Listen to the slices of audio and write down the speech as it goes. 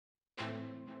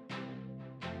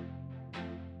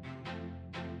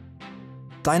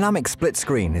Dynamic split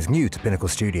screen is new to Pinnacle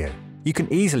Studio. You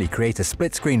can easily create a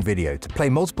split screen video to play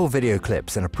multiple video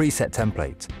clips in a preset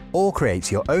template, or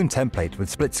create your own template with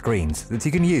split screens that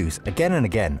you can use again and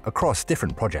again across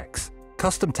different projects.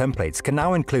 Custom templates can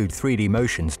now include 3D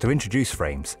motions to introduce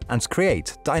frames and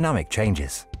create dynamic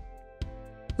changes.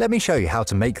 Let me show you how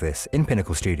to make this in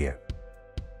Pinnacle Studio.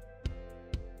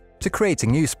 To create a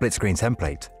new split screen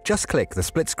template, just click the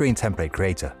Split Screen Template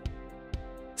Creator.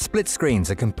 Split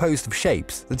screens are composed of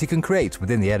shapes that you can create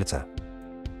within the editor.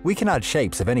 We can add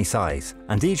shapes of any size,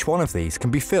 and each one of these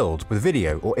can be filled with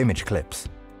video or image clips.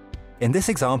 In this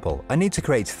example, I need to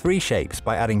create 3 shapes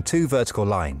by adding 2 vertical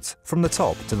lines from the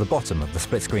top to the bottom of the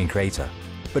split screen creator.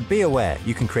 But be aware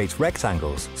you can create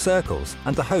rectangles, circles,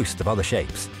 and a host of other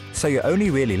shapes, so you're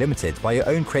only really limited by your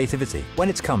own creativity when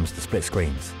it comes to split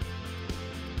screens.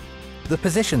 The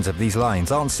positions of these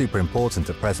lines aren't super important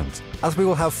at present, as we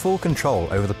will have full control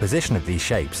over the position of these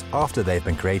shapes after they've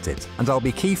been created, and I'll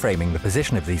be keyframing the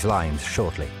position of these lines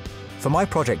shortly. For my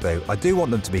project though, I do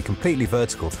want them to be completely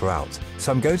vertical throughout,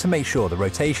 so I'm going to make sure the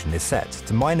rotation is set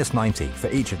to -90 for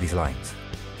each of these lines.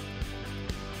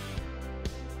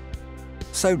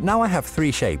 So now I have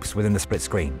 3 shapes within the split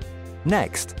screen.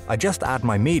 Next, I just add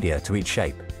my media to each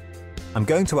shape. I'm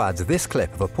going to add this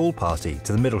clip of a pool party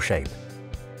to the middle shape.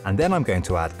 And then I'm going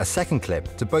to add a second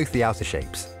clip to both the outer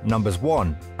shapes, numbers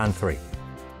 1 and 3.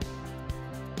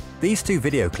 These 2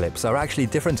 video clips are actually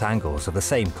different angles of the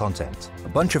same content, a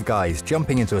bunch of guys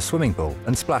jumping into a swimming pool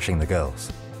and splashing the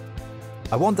girls.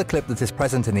 I want the clip that is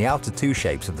present in the outer 2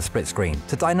 shapes of the split screen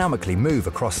to dynamically move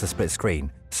across the split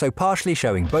screen, so partially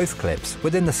showing both clips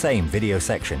within the same video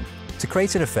section, to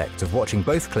create an effect of watching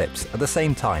both clips at the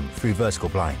same time through vertical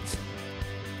blinds.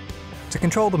 To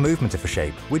control the movement of a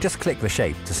shape, we just click the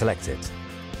shape to select it.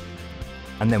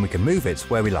 And then we can move it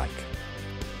where we like.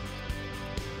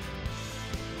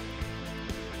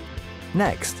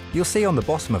 Next, you'll see on the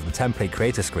bottom of the template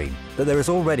creator screen that there is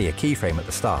already a keyframe at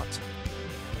the start.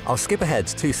 I'll skip ahead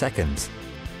 2 seconds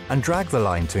and drag the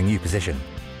line to a new position.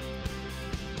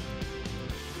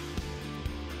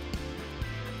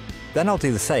 Then I'll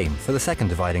do the same for the second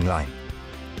dividing line.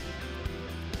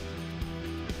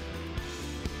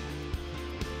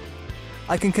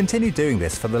 I can continue doing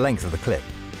this for the length of the clip,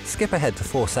 skip ahead to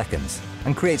 4 seconds,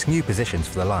 and create new positions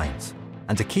for the lines,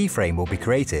 and a keyframe will be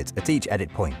created at each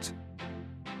edit point.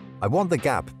 I want the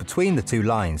gap between the 2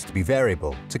 lines to be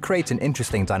variable to create an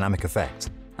interesting dynamic effect,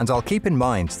 and I'll keep in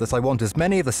mind that I want as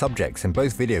many of the subjects in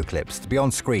both video clips to be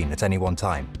on screen at any one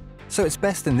time, so it's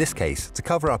best in this case to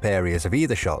cover up areas of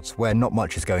either shot where not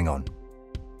much is going on.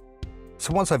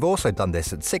 So once I've also done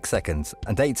this at 6 seconds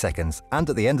and 8 seconds and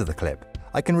at the end of the clip,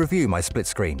 I can review my split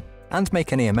screen and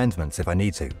make any amendments if I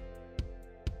need to.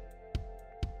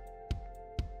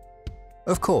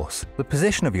 Of course, the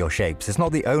position of your shapes is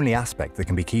not the only aspect that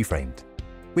can be keyframed.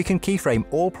 We can keyframe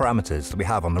all parameters that we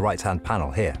have on the right-hand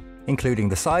panel here, including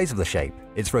the size of the shape,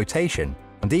 its rotation,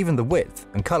 and even the width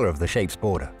and color of the shape's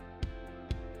border.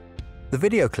 The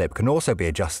video clip can also be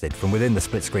adjusted from within the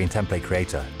split screen template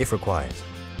creator if required.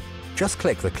 Just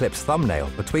click the clip's thumbnail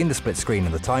between the split screen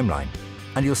and the timeline,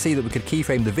 and you'll see that we could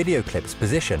keyframe the video clip's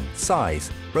position, size,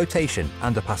 rotation,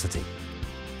 and opacity.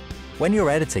 When you're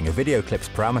editing a video clip's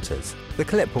parameters, the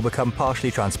clip will become partially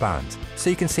transparent, so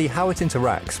you can see how it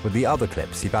interacts with the other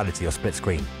clips you've added to your split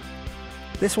screen.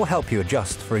 This will help you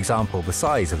adjust, for example, the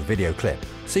size of the video clip,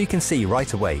 so you can see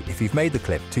right away if you've made the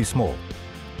clip too small.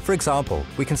 For example,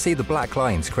 we can see the black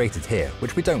lines created here,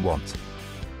 which we don't want.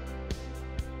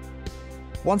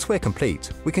 Once we're complete,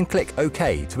 we can click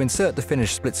OK to insert the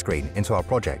finished split screen into our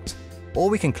project, or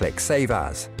we can click Save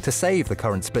As to save the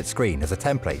current split screen as a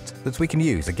template that we can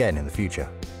use again in the future.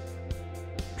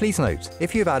 Please note,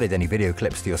 if you've added any video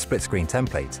clips to your split screen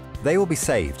template, they will be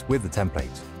saved with the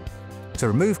template. To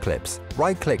remove clips,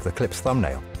 right-click the clip's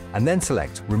thumbnail and then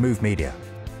select Remove Media.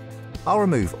 I'll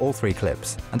remove all 3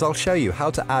 clips, and I'll show you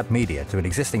how to add media to an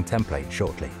existing template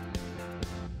shortly.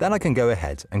 Then I can go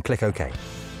ahead and click OK.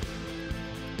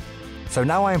 So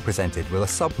now I am presented with a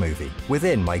sub-movie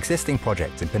within my existing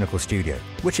project in Pinnacle Studio,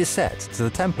 which is set to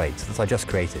the template that I just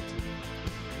created.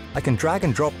 I can drag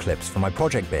and drop clips from my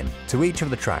project bin to each of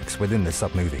the tracks within this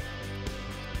sub-movie.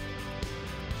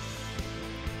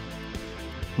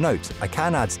 Note, I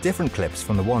can add different clips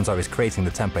from the ones I was creating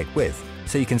the template with,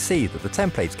 so you can see that the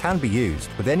template can be used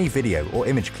with any video or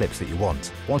image clips that you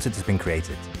want, once it has been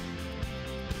created.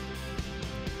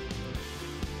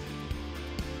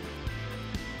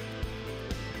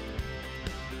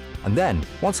 And then,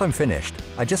 once I'm finished,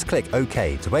 I just click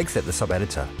OK to exit the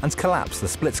sub-editor and collapse the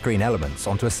split screen elements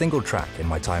onto a single track in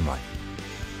my timeline.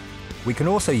 we can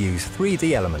also use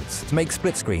 3D elements to make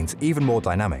split screens even more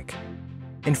dynamic.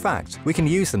 In fact, we can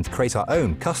use them to create our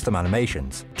own custom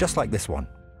animations, just like this one.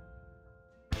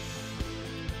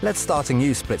 Let's start a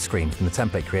new split screen from the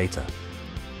template creator.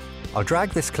 I'll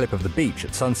drag this clip of the beach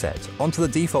at sunset onto the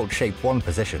default shape 1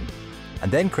 position,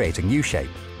 and then create a new shape.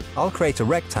 I'll create a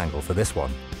rectangle for this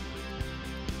one.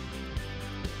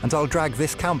 And I'll drag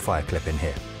this campfire clip in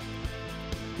here.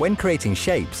 When creating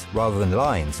shapes rather than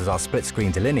lines as our split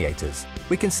screen delineators,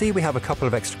 we can see we have a couple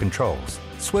of extra controls: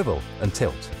 swivel and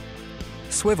tilt.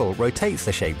 Swivel rotates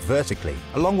the shape vertically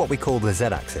along what we call the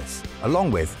Z-axis,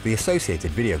 along with the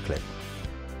associated video clip,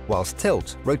 whilst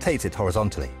tilt rotates it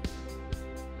horizontally.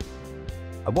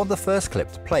 I want the first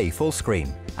clip to play full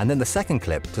screen, and then the second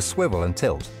clip to swivel and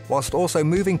tilt, whilst also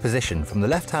moving position from the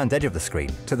left-hand edge of the screen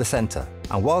to the center,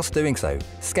 and whilst doing so,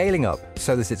 scaling up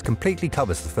so that it completely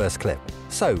covers the first clip,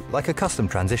 so like a custom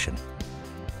transition.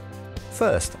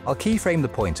 First, I'll keyframe the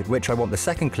point at which I want the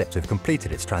second clip to have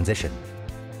completed its transition.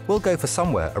 We'll go for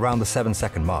somewhere around the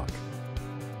 7-second mark.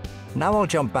 Now I'll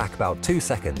jump back about 2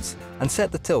 seconds and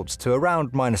set the tilt to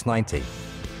around -90.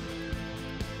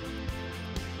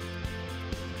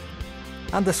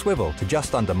 And the swivel to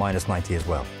just under -90 as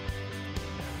well.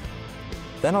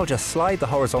 Then I'll just slide the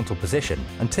horizontal position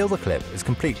until the clip is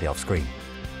completely off screen.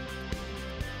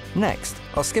 Next,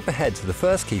 I'll skip ahead to the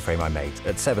first keyframe I made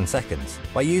at 7 seconds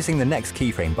by using the next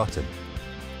keyframe button.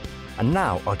 And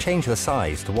now I'll change the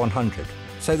size to 100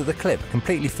 so that the clip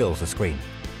completely fills the screen.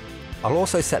 I'll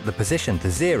also set the position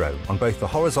to 0 on both the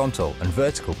horizontal and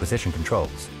vertical position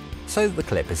controls, so that the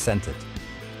clip is centered.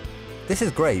 This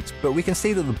is great, but we can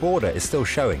see that the border is still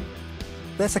showing.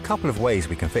 There's a couple of ways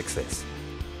we can fix this.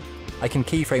 I can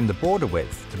keyframe the border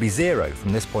width to be 0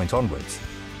 from this point onwards.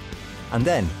 And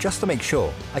then, just to make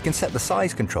sure, I can set the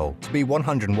size control to be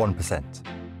 101%.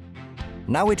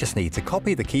 Now we just need to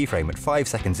copy the keyframe at 5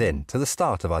 seconds in to the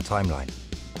start of our timeline.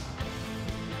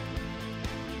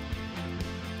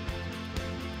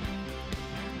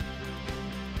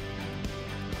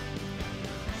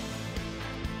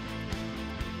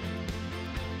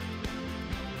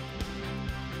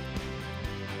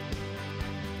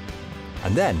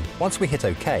 And then, once we hit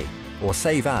OK, or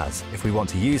Save As if we want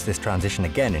to use this transition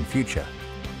again in future,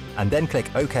 and then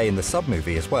click OK in the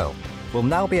submovie as well, we'll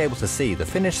now be able to see the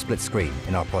finished split screen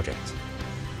in our project.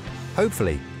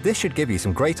 Hopefully, this should give you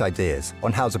some great ideas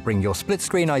on how to bring your split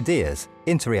screen ideas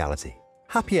into reality.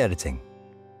 Happy editing!